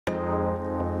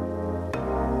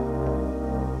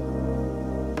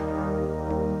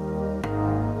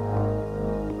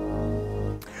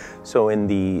So in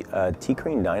the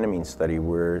TeaCrine Dynamine study,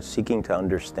 we're seeking to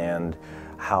understand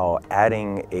how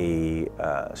adding a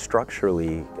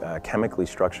chemically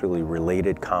structurally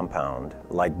related compound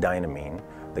like dynamine,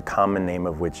 the common name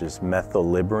of which is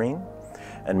methylliberine,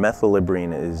 and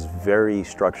methylliberine is very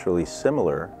structurally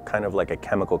similar, kind of like a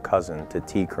chemical cousin to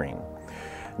TeaCrine.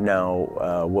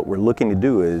 Now, what we're looking to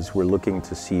do is we're looking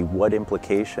to see what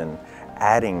implication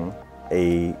adding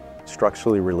a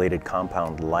structurally related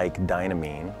compound like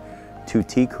dynamine to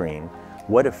TeaCrine,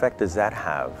 what effect does that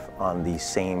have on the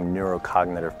same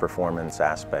neurocognitive performance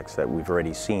aspects that we've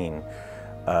already seen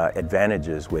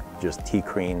advantages with just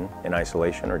TeaCrine in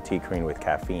isolation or TeaCrine with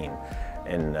caffeine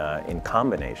in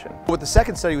combination. With the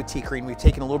second study with TeaCrine, we've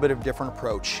taken a little bit of a different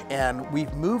approach, and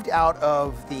we've moved out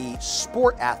of the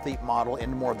sport athlete model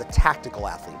into more of the tactical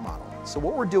athlete model. So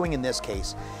what we're doing in this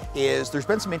case is there's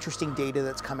been some interesting data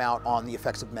that's come out on the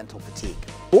effects of mental fatigue.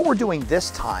 What we're doing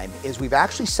this time is we've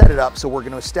actually set it up so we're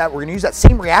going to use that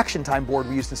same reaction time board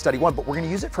we used in study 1, but we're going to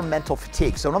use it for mental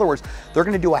fatigue. So in other words, they're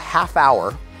going to do a half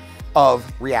hour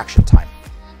of reaction time.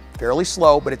 Fairly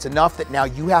slow, but it's enough that now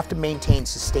you have to maintain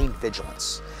sustained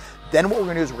vigilance. Then what we're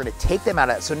going to do is we're going to take them out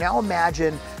of that. So now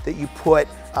imagine that you put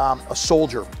a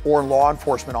soldier or law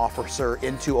enforcement officer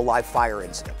into a live fire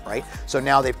incident, right? So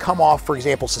now they've come off, for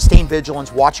example, sustained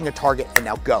vigilance, watching a target, and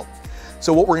now go.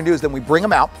 So what we're going to do is then we bring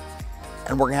them out,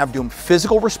 and we're going to have them do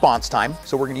physical response time.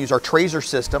 So we're going to use our tracer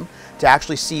system to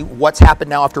actually see what's happened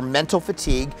now after mental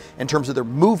fatigue in terms of their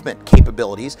movement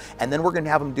capabilities. And then we're going to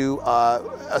have them do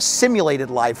a simulated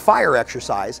live fire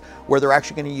exercise where they're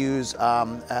actually going to use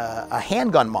a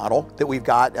handgun model that we've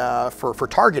got for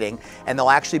targeting. And they'll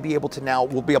actually be able to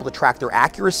we'll be able to track their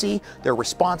accuracy, their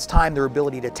response time, their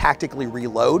ability to tactically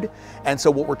reload. And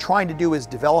so what we're trying to do is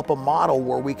develop a model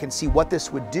where we can see what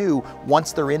this would do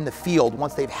once they're in the field,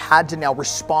 once they've had to now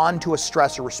respond to a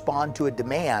stress or respond to a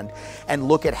demand, and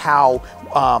look at how,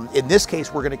 in this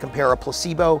case, we're going to compare a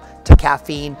placebo to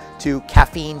caffeine,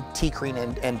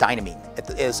 TeaCrine, and dynamine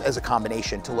as a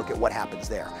combination to look at what happens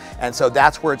there. And so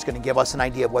that's where it's going to give us an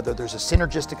idea of whether there's a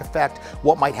synergistic effect,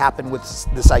 what might happen with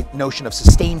this notion of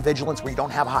sustained vigilance where you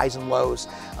don't have highs and lows.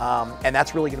 And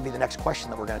that's really going to be the next question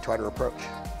that we're going to try to approach.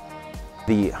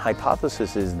 The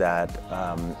hypothesis is that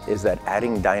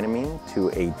adding dynamine to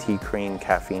a TeaCrine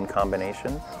caffeine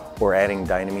combination or adding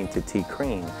dynamine to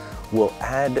TeaCrine will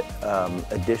add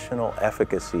additional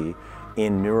efficacy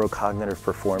in neurocognitive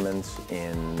performance,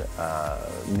 in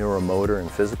neuromotor and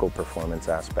physical performance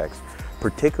aspects,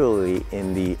 particularly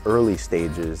in the early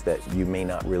stages that you may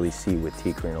not really see with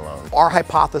TeaCrine alone. Our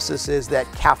hypothesis is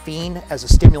that caffeine as a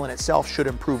stimulant itself should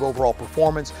improve overall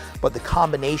performance, but the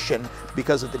combination,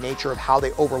 because of the nature of how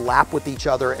they overlap with each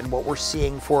other and what we're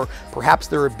seeing for perhaps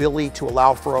their ability to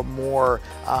allow for a more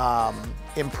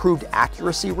improved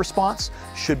accuracy response,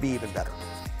 should be even better.